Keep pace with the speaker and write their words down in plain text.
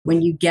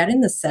when you get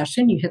in the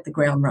session, you hit the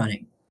ground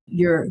running.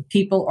 Your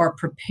people are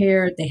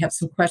prepared. They have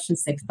some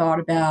questions they've thought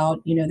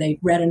about. They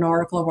read an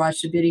article or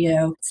watched a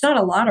video. It's not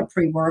a lot of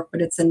pre-work,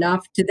 but it's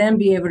enough to then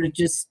be able to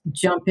just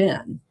jump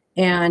in.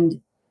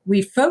 And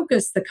we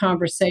focus the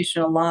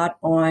conversation a lot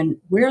on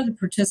where the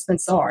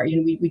participants are.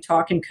 We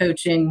talk in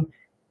coaching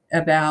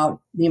about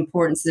the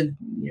importance of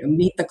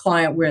meet the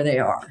client where they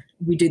are.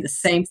 We do the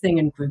same thing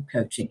in group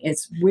coaching.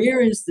 It's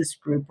where is this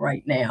group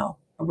right now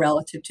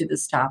relative to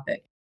this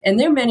topic? And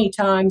there are many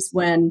times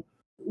when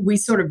we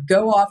sort of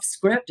go off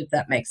script, if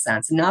that makes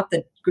sense. Not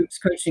that groups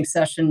coaching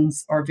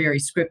sessions are very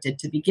scripted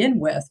to begin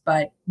with,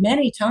 but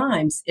many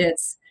times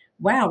it's,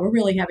 wow, we're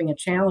really having a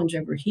challenge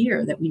over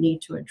here that we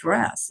need to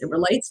address. It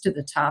relates to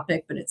the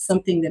topic, but it's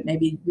something that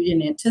maybe we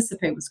didn't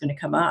anticipate was going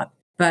to come up.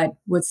 But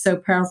what's so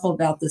powerful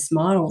about this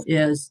model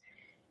is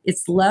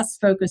it's less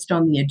focused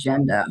on the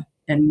agenda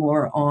and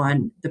more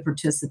on the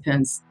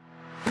participants.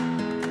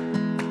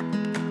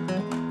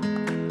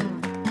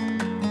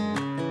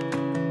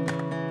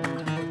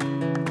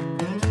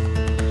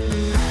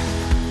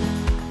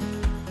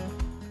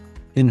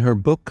 In her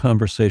book,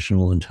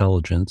 Conversational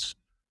Intelligence,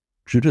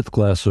 Judith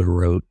Glaser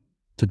wrote,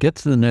 "To get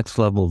to the next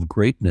level of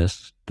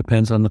greatness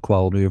depends on the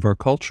quality of our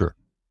culture,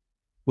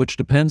 which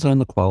depends on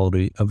the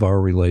quality of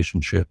our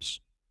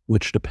relationships,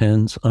 which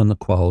depends on the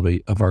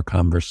quality of our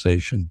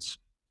conversations.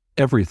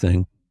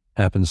 Everything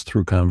happens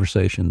through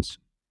conversations."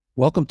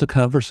 Welcome to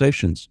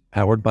Conversations,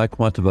 powered by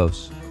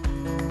Quantivos.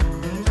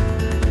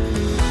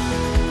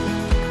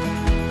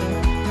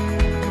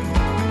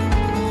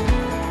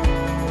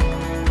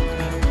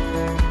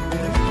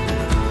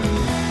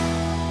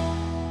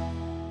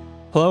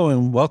 Hello,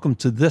 and welcome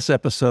to this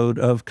episode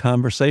of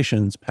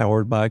Conversations,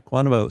 powered by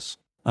Quantivos.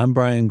 I'm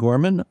Brian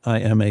Gorman.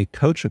 I am a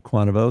coach at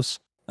Quantivos.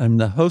 I'm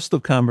the host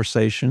of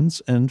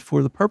Conversations, and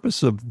for the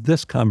purpose of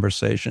this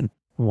conversation,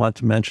 I want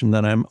to mention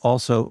that I'm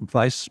also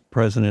Vice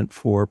President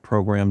for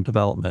Program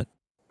Development.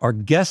 Our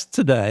guest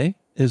today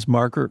is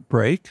Margaret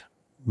Brake.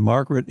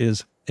 Margaret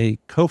is a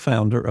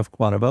co-founder of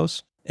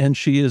Quantivos, and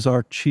she is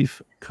our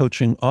Chief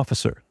Coaching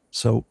Officer.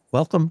 So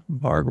welcome,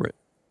 Margaret.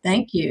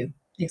 Thank you.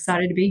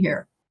 Excited to be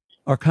here.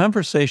 Our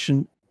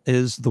conversation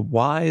is the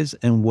whys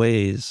and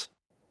ways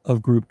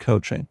of group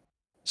coaching.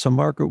 So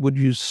Margaret, would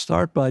you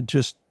start by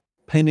just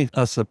painting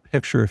us a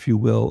picture, if you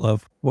will,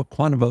 of what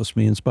Quantivos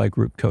means by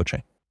group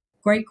coaching?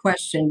 Great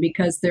question,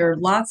 because there are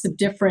lots of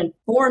different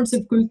forms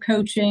of group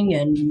coaching,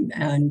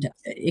 and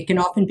it can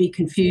often be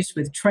confused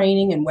with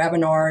training and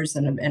webinars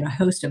and a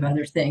host of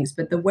other things.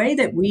 But the way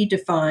that we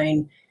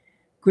define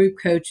group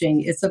coaching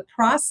is a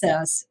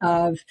process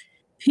of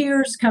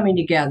peers coming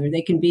together.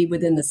 They can be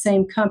within the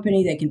same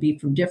company, they can be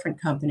from different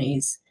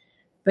companies,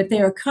 but they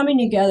are coming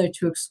together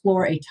to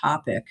explore a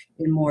topic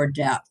in more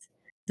depth.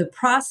 The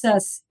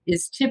process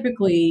is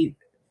typically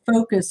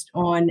focused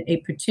on a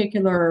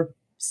particular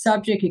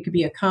subject. It could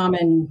be a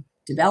common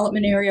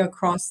development area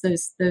across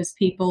those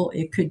people.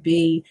 It could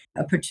be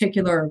a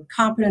particular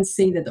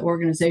competency that the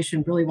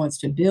organization really wants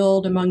to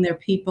build among their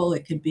people.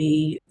 It could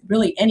be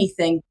really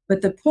anything.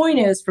 But the point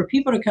is for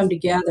people to come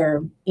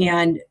together,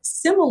 and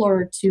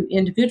similar to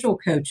individual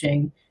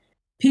coaching,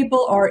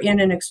 people are in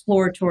an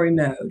exploratory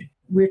mode.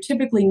 We're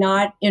typically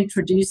not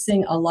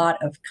introducing a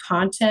lot of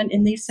content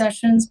in these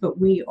sessions, but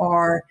we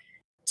are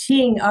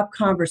teeing up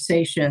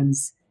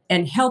conversations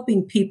and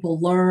helping people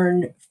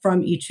learn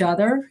from each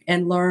other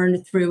and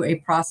learn through a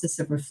process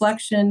of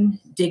reflection,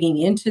 digging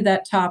into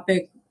that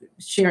topic,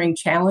 sharing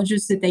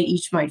challenges that they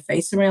each might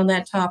face around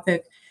that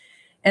topic,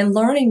 and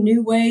learning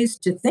new ways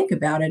to think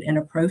about it and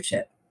approach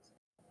it.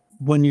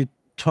 When you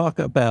talk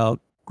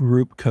about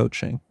group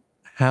coaching,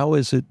 how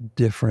is it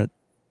different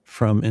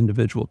from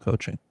individual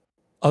coaching?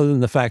 Other than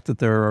the fact that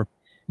there are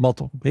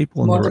multiple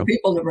people in the room. Multiple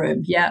people in the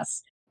room,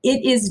 yes.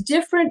 It is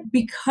different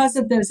because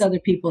of those other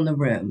people in the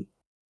room.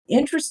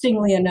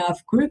 Interestingly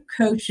enough, group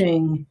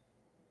coaching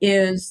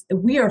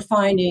we are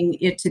finding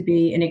it to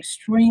be an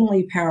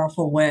extremely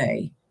powerful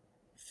way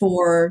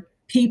for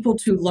people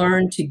to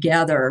learn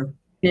together.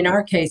 In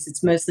our case,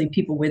 it's mostly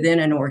people within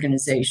an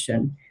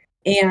organization,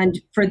 and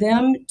for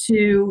them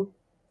to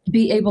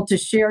be able to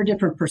share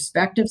different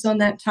perspectives on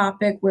that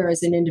topic,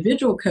 whereas in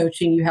individual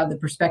coaching, you have the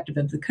perspective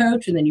of the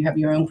coach, and then you have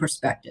your own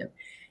perspective.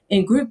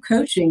 In group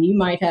coaching, you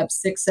might have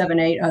 6, 7,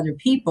 8 other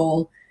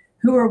people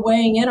who are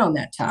weighing in on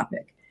that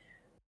topic.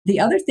 The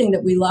other thing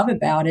that we love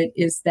about it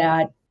is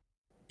that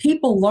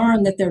people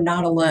learn that they're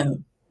not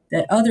alone,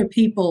 that other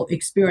people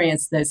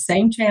experience those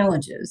same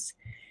challenges,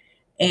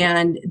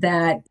 and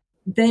that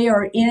they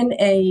are in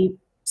a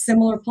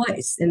similar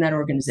place in that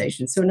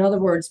organization. So in other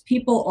words,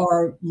 people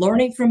are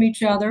learning from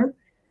each other.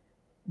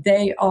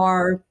 They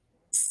are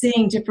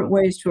seeing different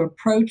ways to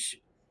approach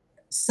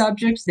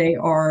subjects. They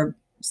are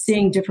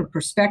seeing different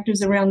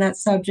perspectives around that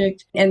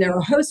subject. And there are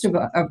a host of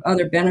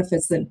other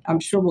benefits that I'm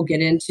sure we'll get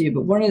into.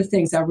 But one of the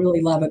things I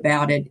really love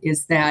about it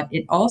is that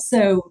it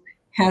also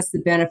has the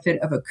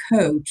benefit of a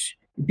coach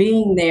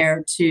being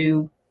there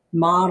to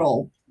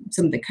model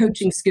some of the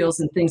coaching skills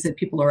and things that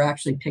people are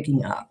actually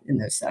picking up in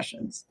those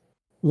sessions.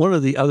 One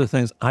of the other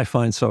things I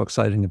find so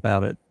exciting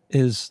about it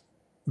is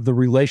the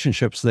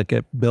relationships that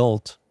get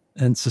built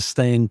and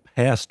sustained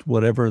past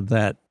whatever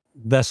that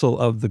vessel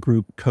of the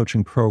group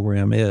coaching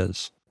program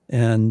is.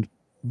 And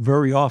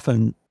very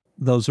often,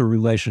 those are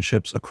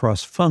relationships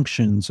across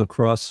functions,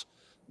 across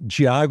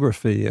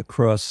geography,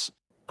 across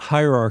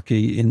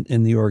hierarchy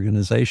in the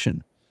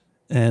organization.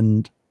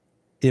 And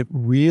it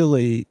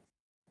really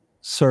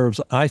serves,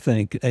 I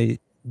think, a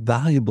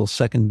valuable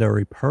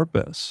secondary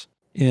purpose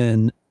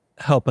in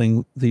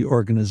helping the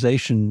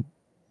organization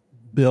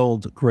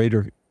build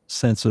greater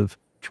sense of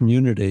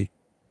community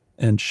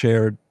and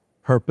shared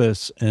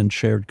purpose and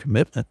shared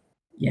commitment.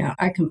 Yeah,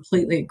 I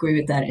completely agree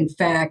with that. In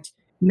fact,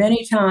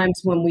 many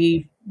times when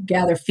we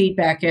gather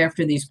feedback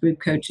after these group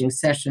coaching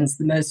sessions,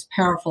 the most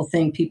powerful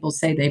thing people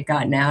say they've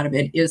gotten out of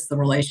it is the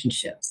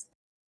relationships.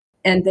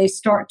 And they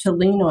start to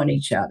lean on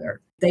each other.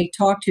 They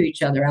talk to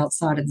each other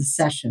outside of the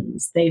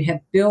sessions. They've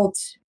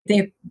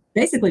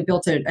basically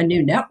built a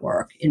new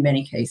network in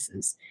many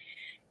cases.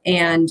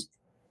 And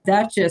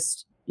that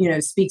just,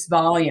 speaks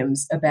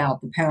volumes about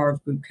the power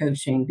of group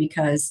coaching,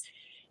 because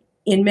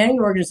in many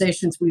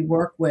organizations we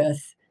work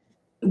with,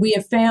 we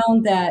have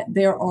found that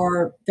there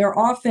are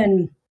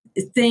often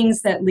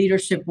things that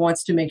leadership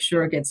wants to make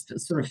sure gets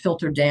sort of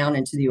filtered down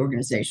into the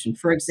organization.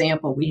 For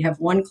example, we have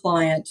one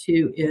client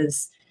who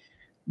is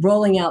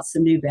rolling out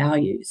some new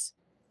values,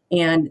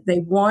 and they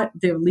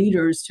want their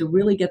leaders to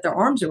really get their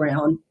arms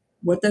around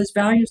what those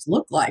values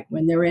look like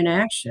when they're in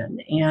action,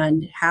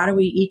 and how do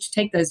we each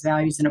take those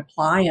values and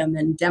apply them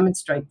and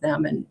demonstrate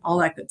them and all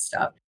that good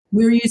stuff.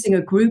 We're using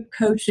a group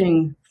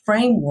coaching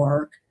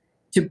framework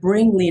to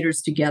bring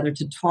leaders together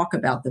to talk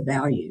about the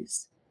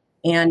values.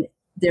 And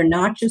they're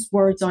not just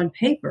words on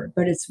paper,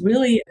 but it's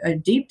really a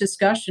deep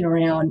discussion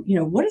around,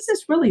 what does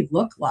this really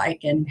look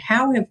like? And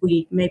how have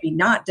we maybe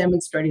not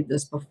demonstrated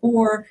this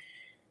before?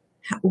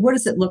 What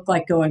does it look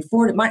like going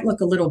forward? It might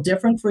look a little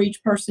different for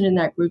each person in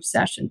that group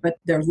session, but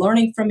they're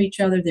learning from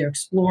each other, they're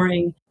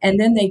exploring, and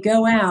then they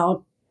go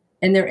out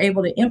and they're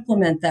able to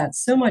implement that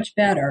so much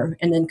better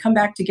and then come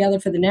back together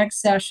for the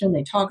next session.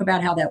 They talk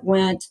about how that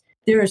went.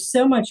 There is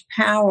so much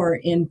power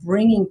in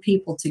bringing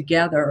people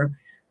together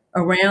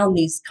around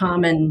these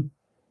common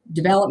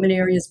development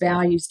areas,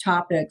 values,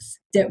 topics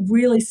that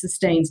really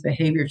sustains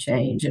behavior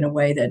change in a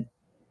way that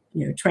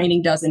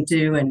training doesn't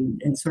do,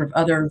 and sort of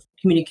other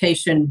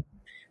communication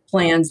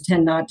plans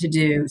tend not to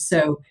do.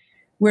 So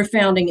we're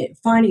finding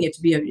it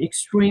to be an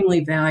extremely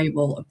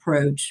valuable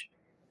approach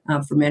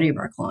for many of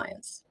our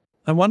clients.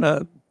 I want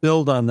to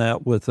build on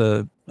that with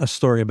a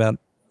story about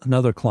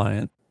another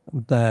client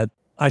that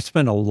I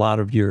spent a lot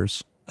of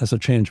years as a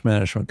change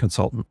management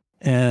consultant.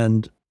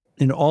 And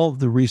in all of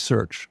the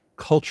research,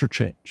 culture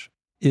change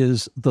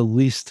is the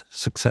least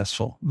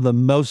successful, the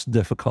most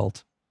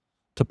difficult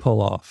to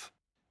pull off.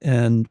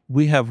 And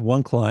we have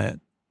one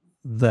client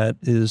that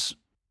is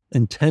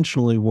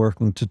intentionally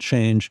working to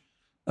change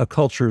a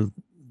culture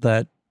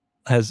that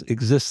has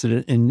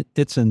existed in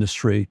its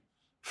industry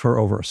for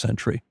over a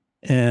century.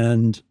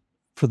 And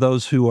for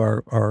those who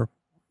are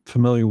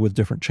familiar with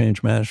different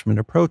change management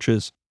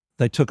approaches,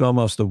 they took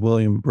almost a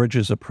William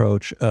Bridges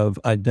approach of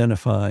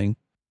identifying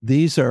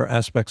these are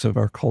aspects of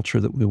our culture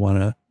that we want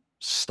to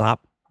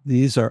stop.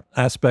 These are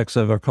aspects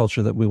of our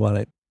culture that we want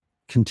to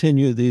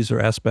continue. These are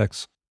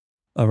aspects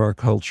of our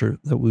culture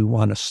that we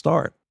want to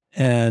start.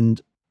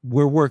 And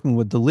we're working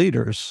with the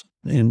leaders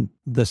in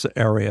this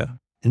area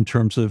in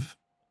terms of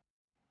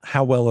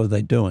how well are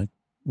they doing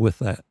with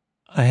that.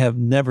 I have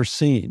never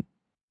seen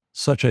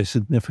such a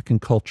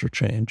significant culture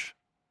change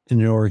in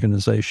an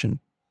organization.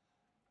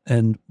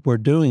 And we're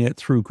doing it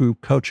through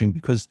group coaching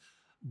because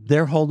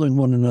they're holding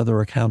one another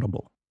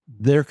accountable.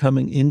 They're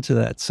coming into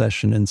that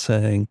session and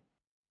saying,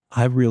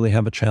 I really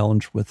have a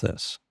challenge with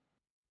this.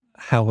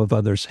 How have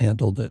others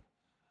handled it?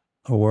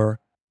 Or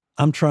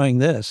I'm trying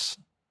this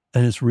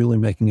and it's really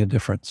making a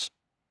difference.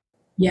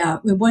 Yeah.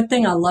 One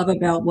thing I love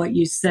about what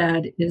you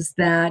said is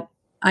that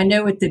I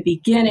know at the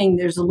beginning,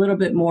 there's a little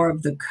bit more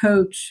of the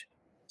coach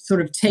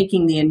sort of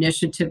taking the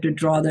initiative to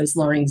draw those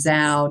learnings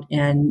out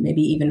and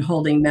maybe even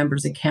holding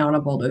members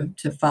accountable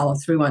to follow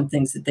through on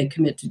things that they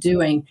commit to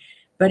doing.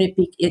 But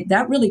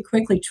that really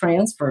quickly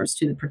transfers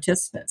to the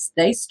participants.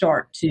 They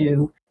start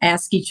to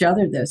ask each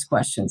other those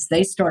questions.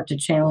 They start to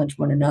challenge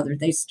one another.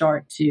 They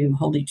start to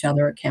hold each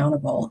other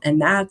accountable.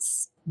 And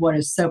that's what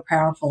is so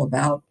powerful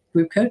about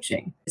group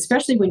coaching,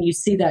 especially when you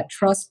see that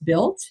trust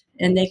built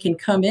and they can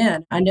come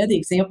in. I know the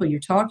example you're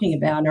talking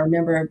about. And I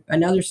remember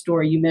another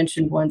story you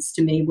mentioned once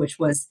to me, which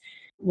was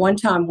one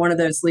time one of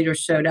those leaders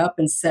showed up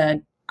and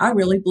said, I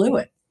really blew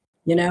it.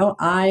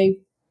 I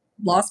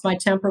lost my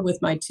temper with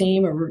my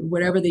team or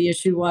whatever the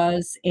issue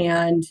was.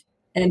 And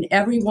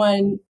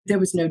everyone, there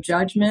was no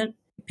judgment.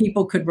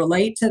 People could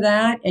relate to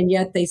that. And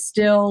yet they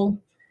still,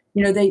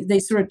 they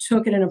sort of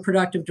took it in a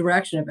productive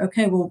direction of,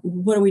 okay, well,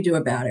 what do we do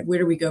about it? Where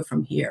do we go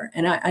from here?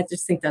 And I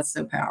just think that's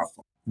so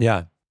powerful.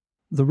 Yeah.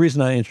 The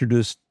reason I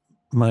introduced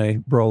my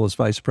role as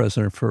vice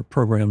president for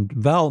program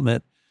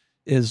development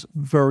is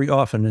very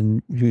often,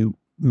 and you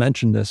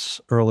mentioned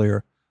this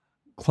earlier,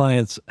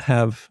 clients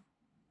have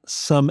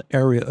some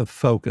area of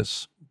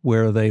focus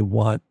where they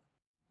want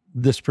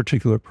this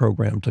particular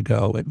program to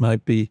go. It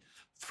might be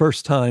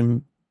first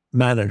time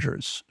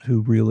managers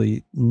who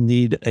really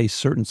need a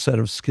certain set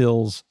of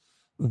skills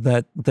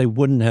that they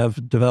wouldn't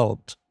have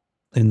developed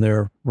in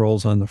their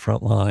roles on the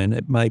front line.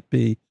 It might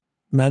be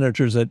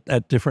managers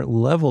at different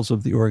levels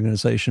of the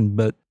organization,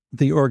 but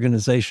the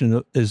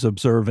organization is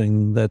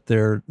observing that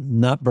they're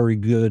not very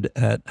good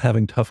at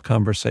having tough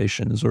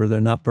conversations, or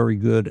they're not very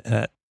good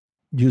at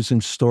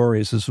using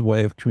stories as a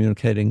way of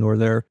communicating, or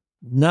they're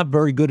not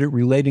very good at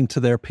relating to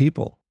their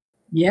people.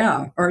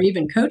 Yeah, or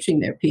even coaching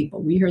their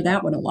people. We hear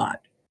that one a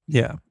lot.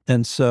 Yeah.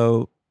 And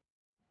so,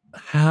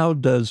 how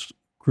does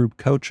group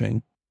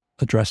coaching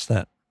address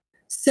that?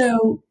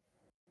 So,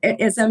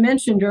 as I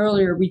mentioned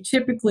earlier, we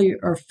typically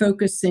are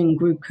focusing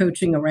group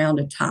coaching around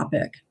a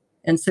topic.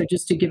 And so,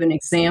 just to give an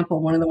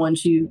example, one of the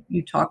ones you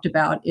talked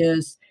about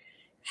is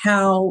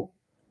how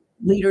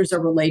leaders are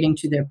relating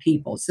to their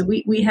people. So,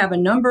 we have a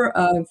number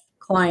of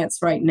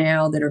clients right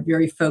now that are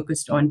very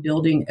focused on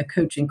building a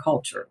coaching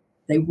culture.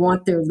 They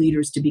want their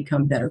leaders to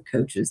become better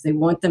coaches. They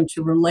want them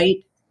to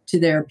relate to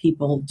their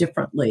people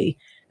differently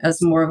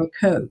as more of a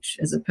coach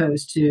as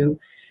opposed to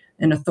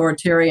an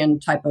authoritarian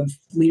type of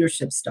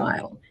leadership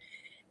style.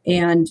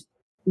 And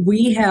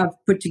we have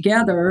put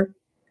together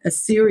a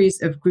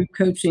series of group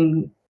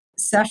coaching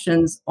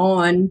sessions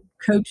on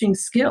coaching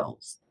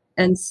skills.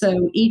 And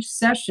so each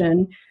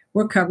session,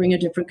 we're covering a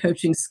different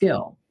coaching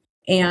skill.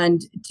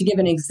 And to give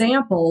an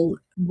example,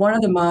 one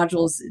of the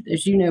modules,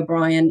 as you know,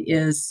 Brian,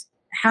 is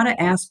how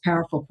to ask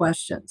powerful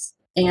questions.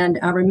 And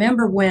I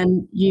remember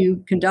when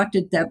you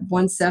conducted that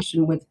one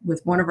session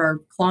with one of our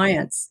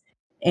clients,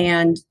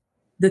 and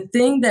the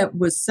thing that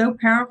was so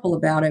powerful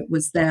about it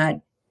was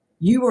that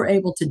you were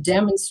able to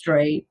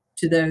demonstrate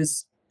to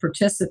those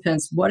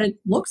participants what it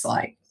looks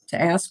like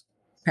to ask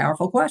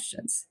powerful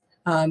questions.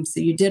 So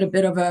you did a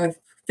bit of a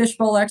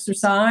fishbowl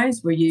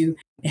exercise where you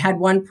had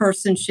one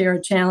person share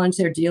a challenge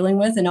they're dealing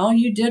with, and all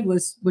you did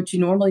was what you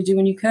normally do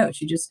when you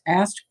coach. You just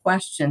asked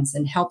questions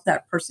and helped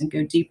that person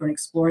go deeper and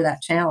explore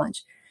that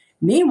challenge.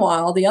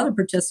 Meanwhile, the other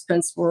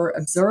participants were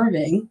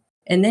observing,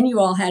 and then you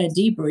all had a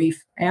debrief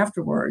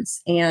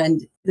afterwards.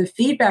 And the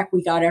feedback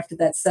we got after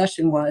that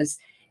session was,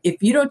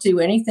 if you don't do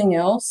anything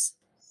else,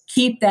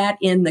 keep that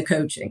in the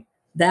coaching.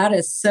 That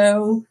is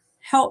so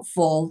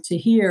helpful to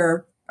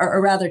hear,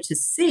 or rather to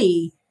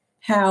see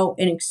how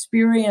an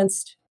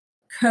experienced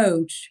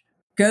coach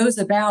goes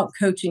about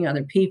coaching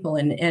other people.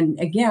 And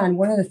again,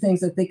 one of the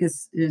things I think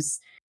is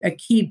a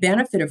key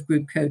benefit of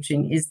group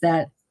coaching is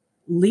that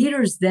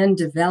leaders then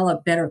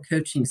develop better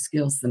coaching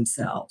skills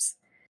themselves.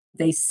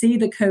 They see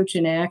the coach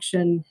in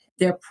action,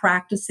 they're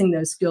practicing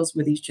those skills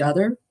with each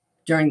other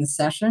during the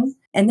session,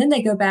 and then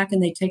they go back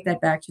and they take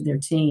that back to their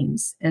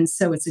teams. And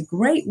so it's a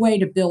great way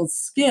to build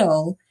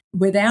skill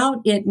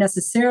without it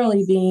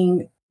necessarily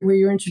being where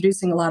you're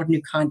introducing a lot of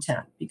new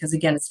content. Because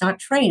again, it's not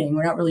training.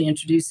 We're not really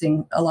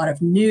introducing a lot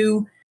of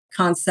new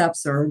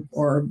concepts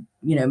or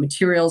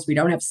materials. We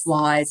don't have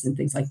slides and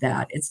things like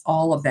that. It's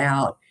all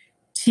about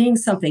teeing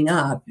something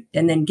up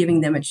and then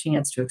giving them a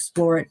chance to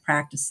explore it,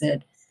 practice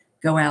it,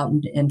 go out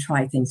and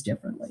try things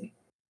differently.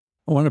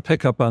 I want to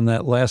pick up on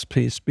that last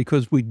piece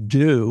because we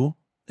do,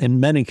 in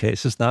many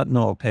cases, not in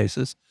all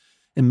cases,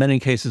 in many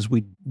cases,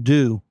 we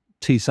do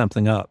tee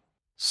something up.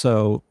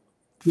 So,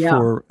 Yeah,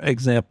 for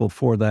example,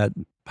 for that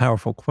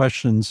powerful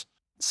questions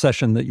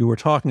session that you were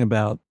talking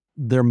about,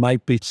 there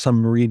might be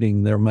some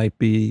reading, there might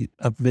be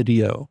a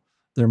video,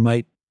 there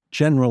might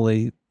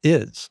generally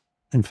is,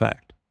 in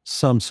fact,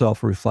 some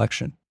self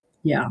reflection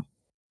yeah,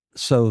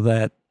 so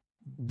that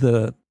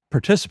the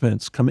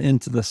participants come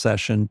into the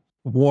session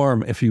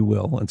warm, if you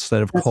will,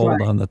 instead of that's cold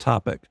right. on the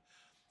topic.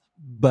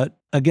 But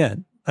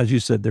again, as you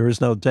said, there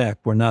is no deck.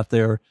 We're not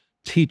there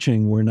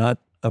teaching. We're not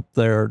up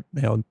there,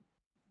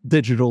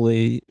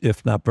 digitally,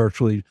 if not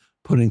virtually,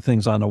 putting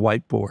things on a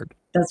whiteboard.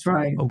 That's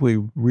right. We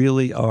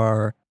really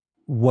are,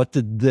 what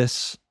did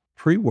this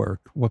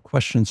pre-work, what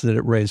questions did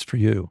it raise for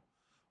you?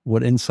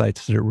 What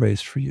insights did it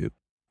raise for you?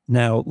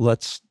 Now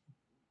let's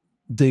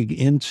dig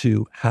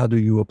into how do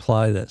you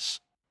apply this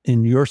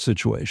in your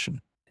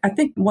situation? I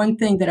think one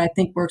thing that I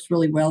think works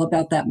really well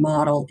about that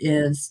model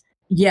is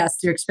yes,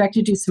 they're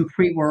expected to do some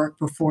pre work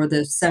before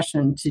the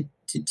session to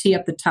tee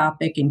up the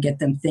topic and get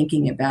them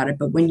thinking about it.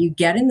 But when you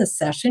get in the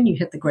session, you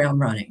hit the ground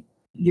running.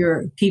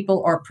 Your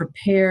people are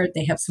prepared.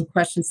 They have some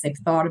questions they've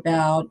thought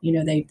about.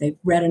 They've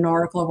read an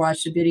article or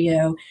watched a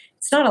video.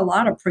 It's not a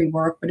lot of pre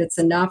work, but it's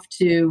enough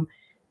to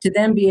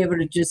then be able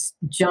to just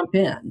jump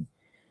in.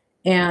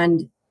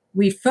 And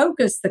we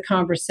focus the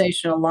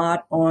conversation a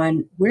lot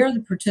on where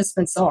the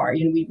participants are.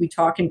 We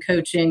talk in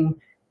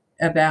coaching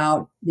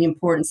about the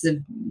importance of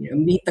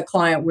meet the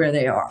client where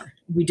they are.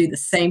 We do the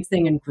same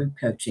thing in group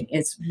coaching.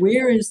 It's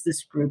where is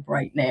this group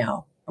right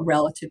now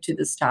relative to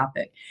this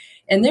topic?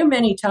 And there are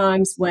many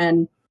times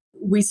when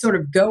we sort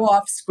of go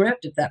off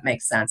script, if that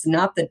makes sense.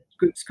 Not that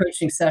groups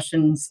coaching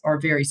sessions are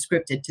very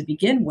scripted to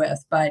begin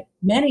with, but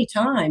many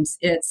times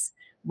it's,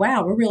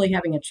 wow, we're really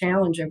having a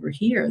challenge over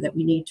here that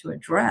we need to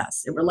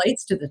address. It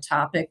relates to the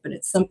topic, but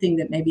it's something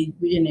that maybe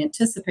we didn't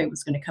anticipate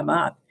was going to come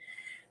up.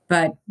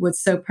 But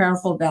what's so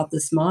powerful about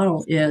this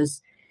model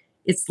is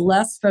it's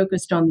less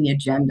focused on the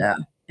agenda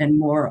and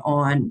more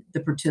on the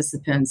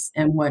participants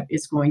and what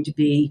is going to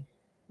be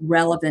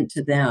relevant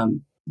to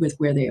them with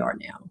where they are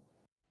now.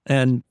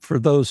 And for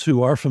those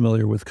who are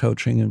familiar with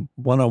coaching, and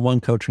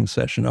one-on-one coaching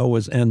session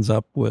always ends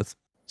up with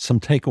some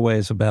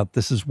takeaways about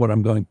this is what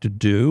I'm going to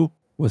do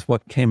with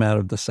what came out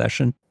of the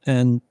session.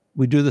 And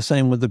we do the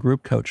same with the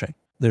group coaching.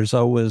 There's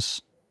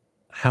always,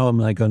 how am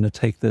I going to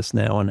take this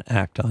now and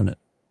act on it?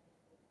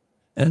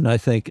 And I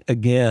think,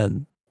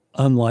 again,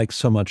 unlike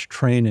so much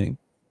training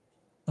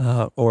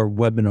or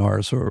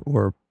webinars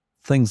or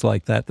things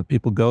like that that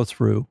people go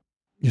through,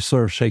 you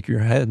sort of shake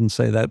your head and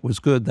say, that was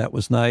good, that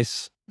was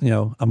nice.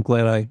 I'm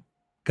glad I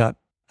got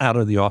out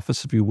of the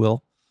office, if you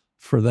will,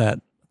 for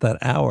that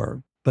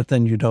hour, but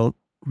then you don't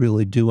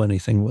really do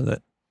anything with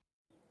it.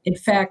 In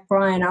fact,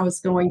 Brian, I was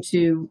going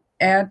to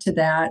add to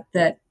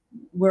that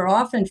we're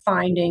often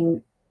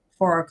finding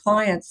for our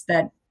clients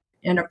that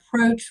an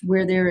approach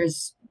where there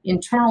is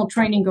internal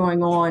training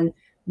going on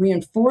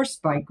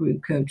reinforced by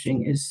group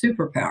coaching is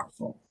super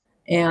powerful.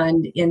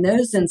 And in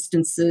those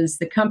instances,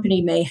 the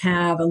company may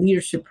have a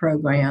leadership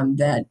program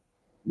that,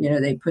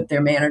 they put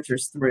their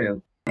managers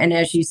through. And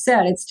as you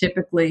said,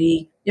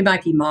 it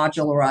might be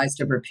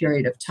modularized over a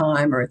period of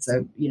time, or it's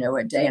a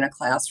day in a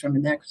classroom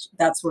and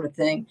that sort of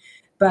thing.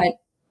 But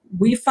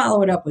we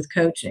follow it up with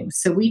coaching.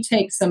 So we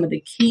take some of the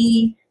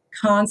key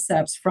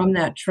concepts from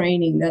that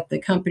training that the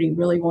company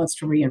really wants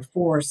to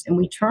reinforce, and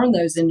we turn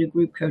those into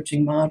group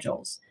coaching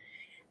modules.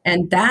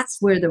 And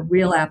that's where the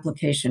real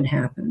application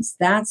happens.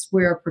 That's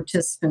where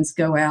participants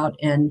go out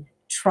and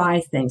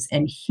try things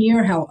and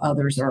hear how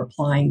others are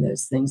applying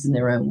those things in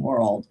their own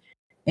world.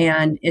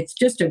 And it's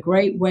just a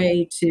great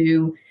way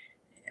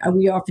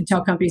we often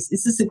tell companies,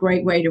 this is a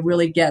great way to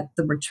really get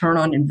the return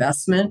on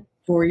investment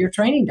for your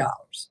training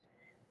dollars.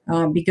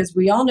 Because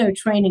we all know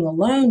training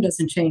alone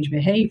doesn't change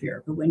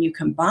behavior, but when you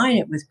combine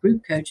it with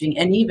group coaching,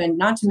 and even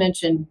not to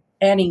mention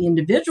adding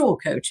individual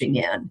coaching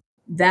in,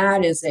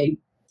 that is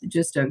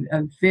just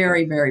a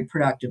very, very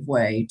productive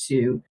way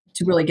to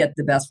really get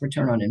the best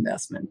return on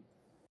investment.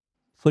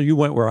 So you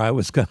went where I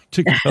was going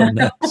to go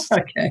next.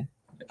 Okay.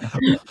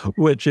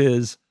 Which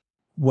is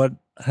what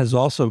has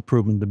also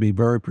proven to be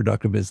very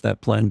productive is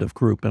that blend of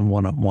group and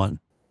one-on-one.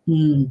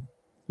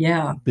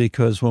 Yeah.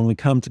 Because when we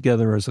come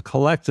together as a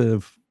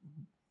collective,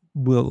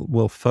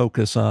 we'll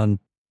focus on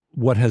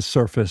what has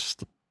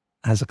surfaced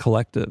as a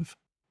collective.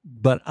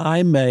 But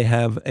I may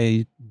have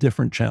a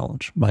different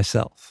challenge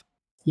myself.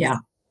 Yeah.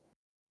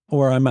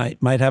 Or I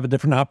might have a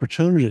different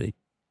opportunity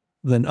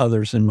than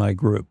others in my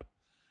group.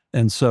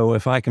 And so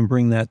if I can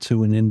bring that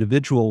to an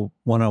individual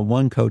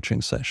one-on-one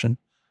coaching session,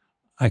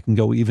 I can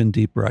go even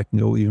deeper. I can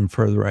go even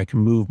further. I can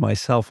move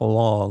myself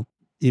along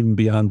even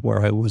beyond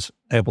where I was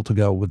able to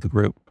go with the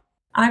group.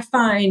 I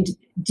find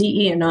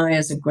DE&I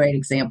is a great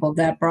example of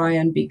that,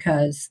 Brian,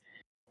 because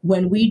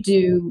when we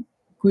do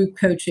group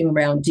coaching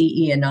around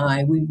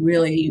DE&I, we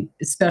really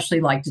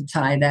especially like to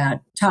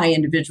tie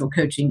individual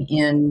coaching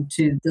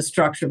into the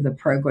structure of the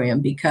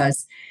program,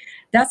 because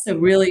that's a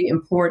really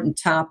important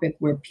topic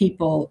where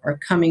people are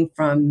coming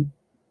from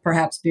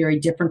perhaps very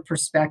different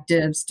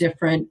perspectives,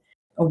 different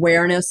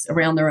awareness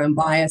around their own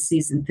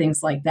biases and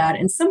things like that.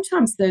 And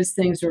sometimes those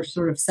things are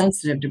sort of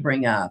sensitive to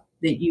bring up,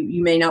 that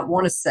you may not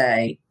want to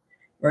say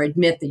or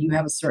admit that you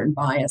have a certain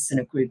bias in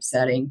a group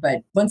setting.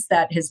 But once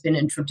that has been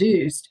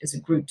introduced as a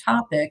group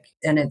topic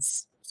and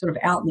it's sort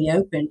of out in the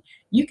open,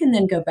 you can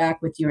then go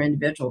back with your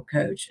individual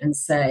coach and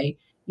say,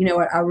 you know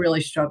what, I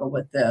really struggle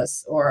with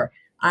this, or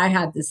I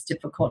had this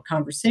difficult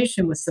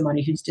conversation with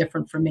somebody who's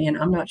different from me and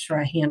I'm not sure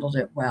I handled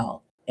it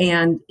well.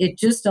 And it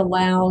just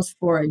allows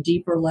for a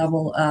deeper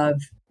level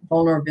of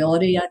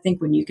vulnerability, I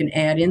think, when you can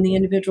add in the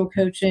individual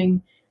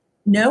coaching,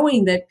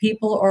 knowing that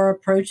people are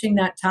approaching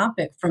that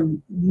topic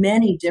from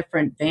many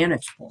different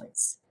vantage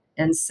points.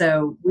 And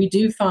so we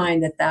do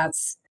find that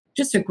that's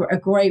just a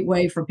great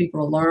way for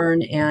people to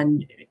learn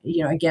and,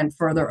 again,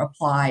 further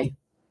apply,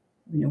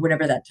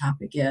 whatever that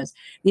topic is.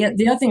 The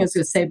other thing I was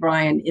going to say,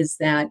 Brian, is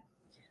that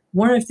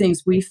one of the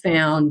things we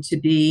found to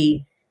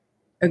be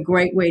a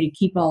great way to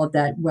keep all of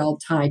that well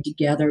tied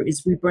together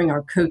is we bring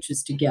our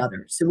coaches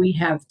together. So we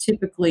have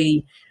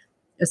typically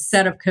a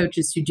set of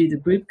coaches who do the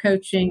group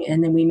coaching,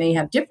 and then we may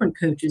have different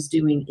coaches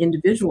doing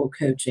individual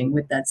coaching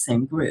with that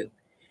same group.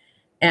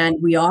 And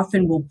we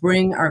often will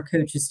bring our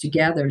coaches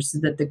together so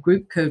that the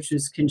group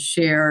coaches can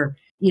share,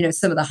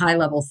 some of the high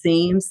level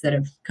themes that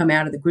have come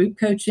out of the group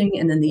coaching.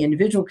 And then the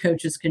individual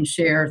coaches can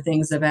share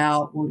things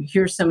about, well,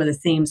 here's some of the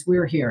themes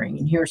we're hearing,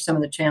 and here are some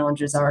of the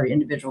challenges our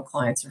individual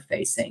clients are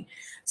facing.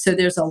 So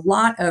there's a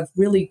lot of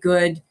really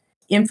good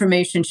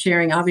information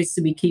sharing.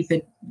 Obviously, we keep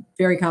it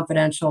very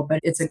confidential, but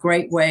it's a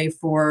great way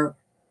for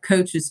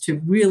coaches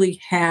to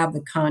really have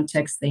the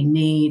context they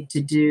need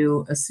to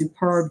do a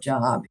superb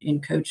job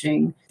in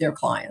coaching their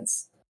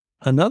clients.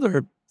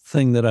 Another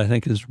thing that I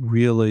think is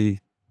really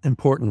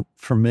important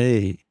for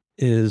me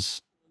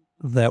is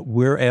that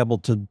we're able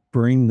to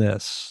bring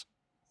this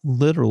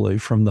literally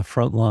from the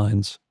front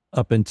lines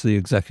up into the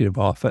executive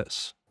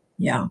office.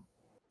 Yeah.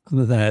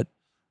 that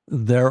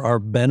there are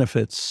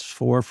benefits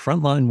for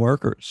frontline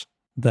workers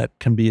that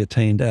can be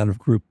attained out of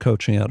group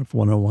coaching, out of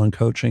one-on-one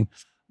coaching,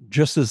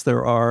 just as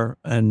there are,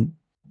 and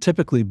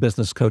typically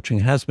business coaching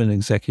has been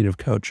executive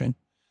coaching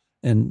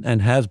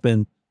and has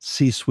been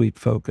C-suite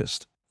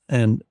focused.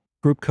 And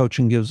group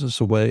coaching gives us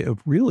a way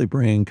of really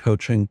bringing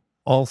coaching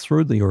all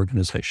through the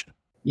organization.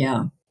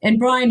 Yeah. And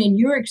Brian, in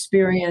your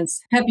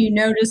experience, have you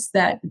noticed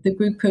that the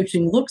group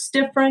coaching looks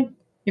different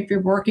if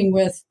you're working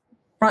with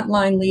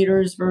frontline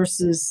leaders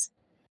versus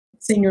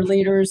senior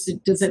leaders?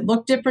 Does it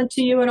look different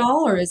to you at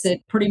all? Or is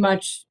it pretty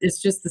much,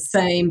 it's just the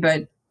same,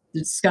 but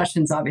the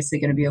discussion's obviously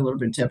going to be a little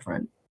bit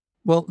different?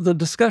 Well, the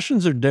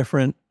discussions are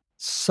different.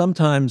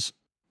 Sometimes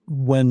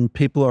when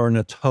people are in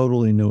a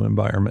totally new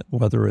environment,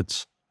 whether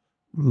it's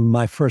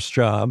my first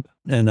job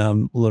and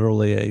I'm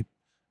literally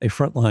a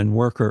frontline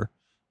worker,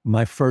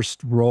 my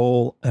first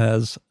role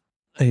as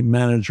a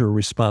manager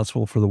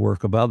responsible for the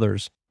work of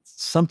others,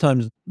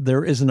 sometimes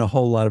there isn't a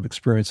whole lot of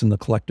experience in the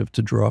collective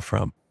to draw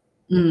from.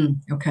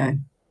 Okay.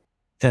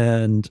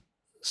 And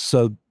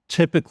so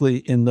typically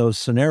in those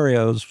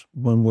scenarios,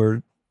 when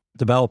we're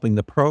developing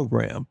the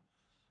program,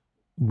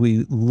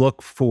 we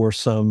look for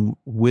some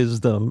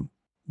wisdom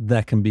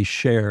that can be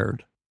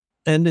shared.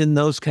 And in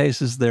those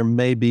cases, there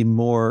may be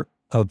more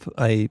of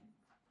a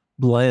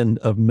blend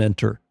of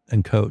mentor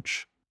and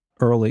coach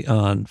early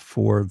on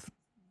for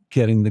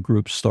getting the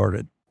group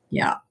started.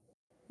 Yeah.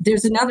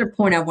 There's another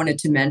point I wanted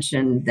to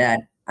mention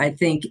that I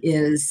think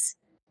is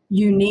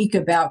unique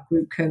about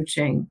group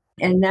coaching,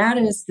 and that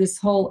is this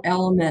whole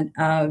element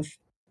of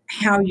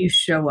how you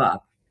show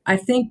up. I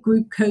think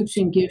group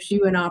coaching gives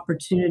you an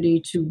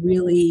opportunity to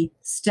really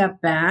step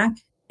back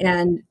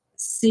and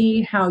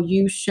see how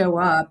you show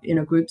up in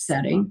a group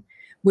setting,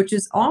 which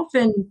is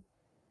often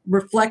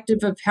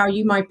reflective of how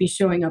you might be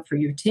showing up for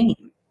your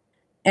team.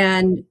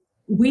 And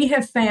we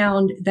have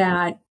found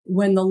that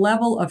when the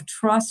level of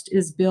trust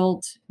is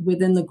built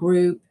within the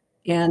group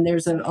and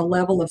there's a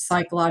level of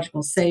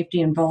psychological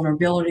safety and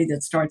vulnerability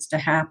that starts to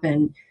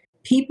happen,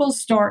 people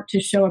start to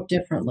show up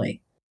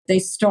differently. They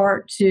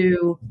start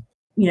to,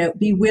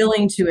 be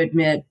willing to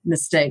admit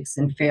mistakes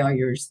and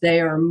failures. They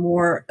are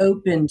more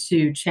open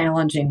to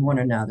challenging one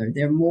another.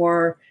 They're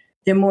more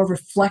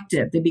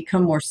reflective. They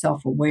become more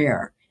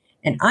self-aware.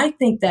 And I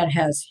think that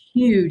has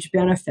huge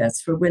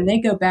benefits for when they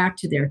go back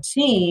to their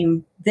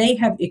team, they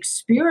have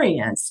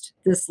experienced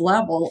this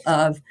level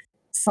of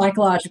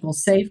psychological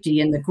safety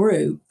in the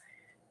group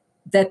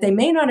that they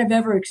may not have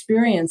ever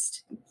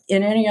experienced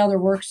in any other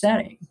work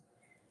setting.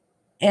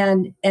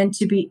 And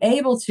to be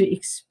able to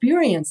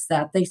experience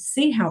that, they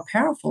see how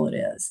powerful it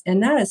is.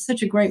 And that is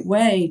such a great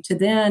way to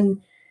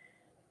then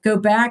go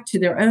back to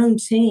their own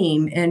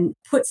team and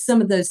put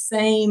some of those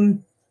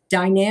same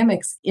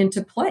dynamics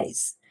into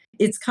place.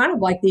 It's kind of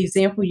like the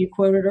example you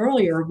quoted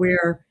earlier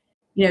where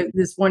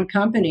this one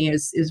company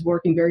is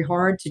working very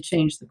hard to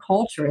change the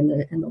culture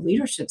and the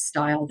leadership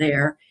style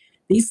there.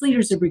 These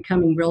leaders are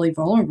becoming really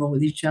vulnerable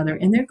with each other,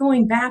 and they're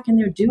going back and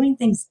they're doing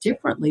things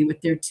differently with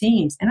their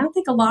teams. And I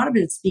think a lot of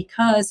it's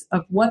because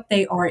of what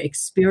they are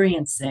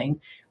experiencing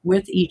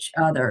with each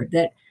other,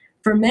 that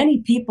for many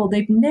people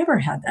they've never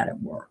had that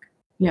at work.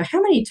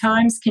 How many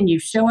times can you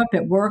show up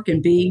at work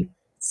and be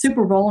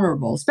super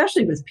vulnerable,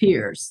 especially with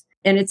peers?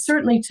 And it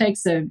certainly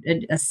takes a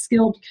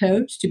skilled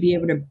coach to be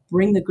able to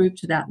bring the group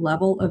to that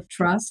level of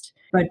trust.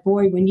 But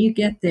boy, when you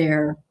get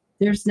there,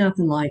 there's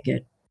nothing like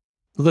it.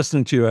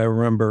 Listening to you, I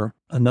remember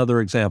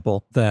another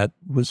example that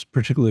was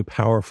particularly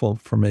powerful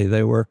for me.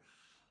 They were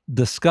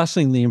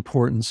discussing the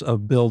importance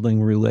of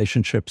building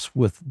relationships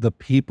with the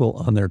people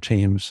on their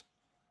teams,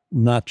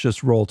 not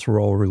just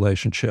role-to-role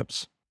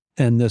relationships.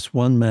 And this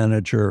one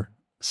manager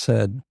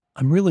said,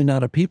 I'm really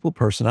not a people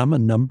person. I'm a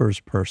numbers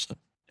person.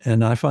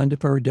 And I find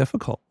it very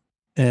difficult.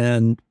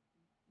 And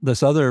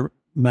this other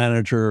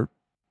manager,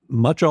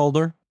 much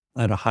older,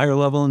 at a higher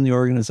level in the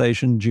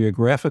organization,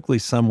 geographically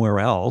somewhere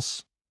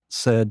else,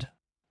 said,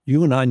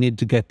 you and I need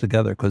to get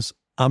together because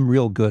I'm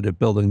real good at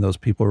building those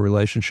people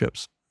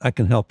relationships. I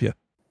can help you.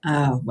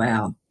 Oh,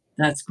 wow.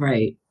 That's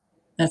great.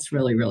 That's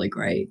really, really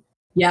great.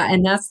 Yeah.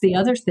 And that's the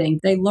other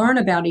thing. They learn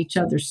about each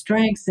other's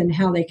strengths and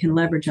how they can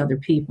leverage other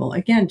people.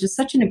 Again, just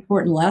such an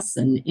important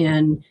lesson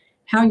in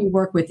how you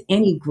work with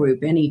any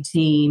group, any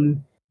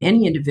team,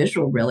 any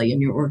individual really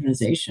in your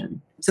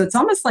organization. So it's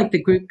almost like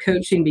the group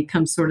coaching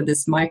becomes sort of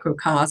this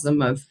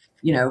microcosm of,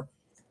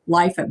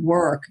 life at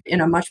work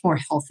in a much more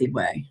healthy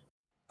way.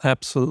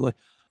 Absolutely.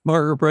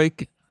 Margaret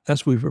Brake,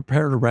 as we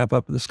prepare to wrap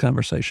up this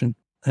conversation,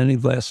 any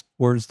last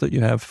words that you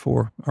have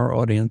for our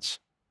audience?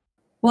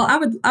 Well,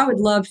 I would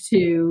love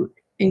to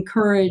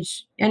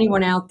encourage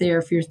anyone out there,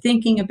 if you're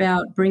thinking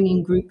about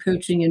bringing group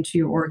coaching into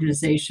your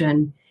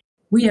organization,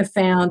 we have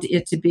found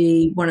it to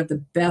be one of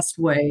the best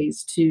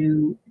ways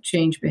to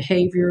change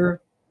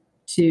behavior,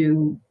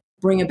 to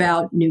bring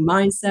about new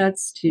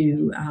mindsets,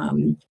 to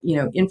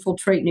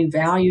infiltrate new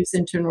values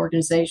into an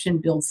organization,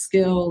 build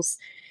skills.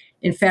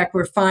 In fact,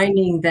 we're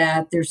finding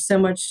that there's so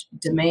much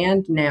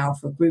demand now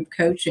for group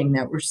coaching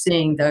that we're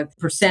seeing the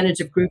percentage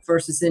of group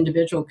versus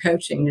individual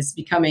coaching is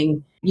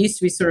becoming, used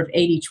to be sort of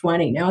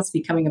 80-20. Now it's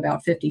becoming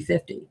about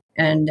 50-50.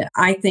 And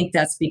I think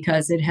that's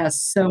because it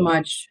has so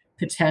much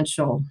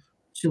potential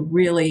to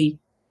really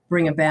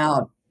bring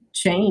about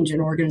change in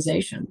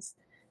organizations.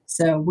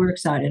 So we're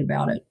excited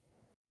about it.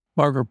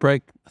 Margaret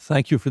Brake,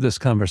 thank you for this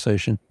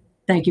conversation.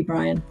 Thank you,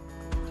 Brian.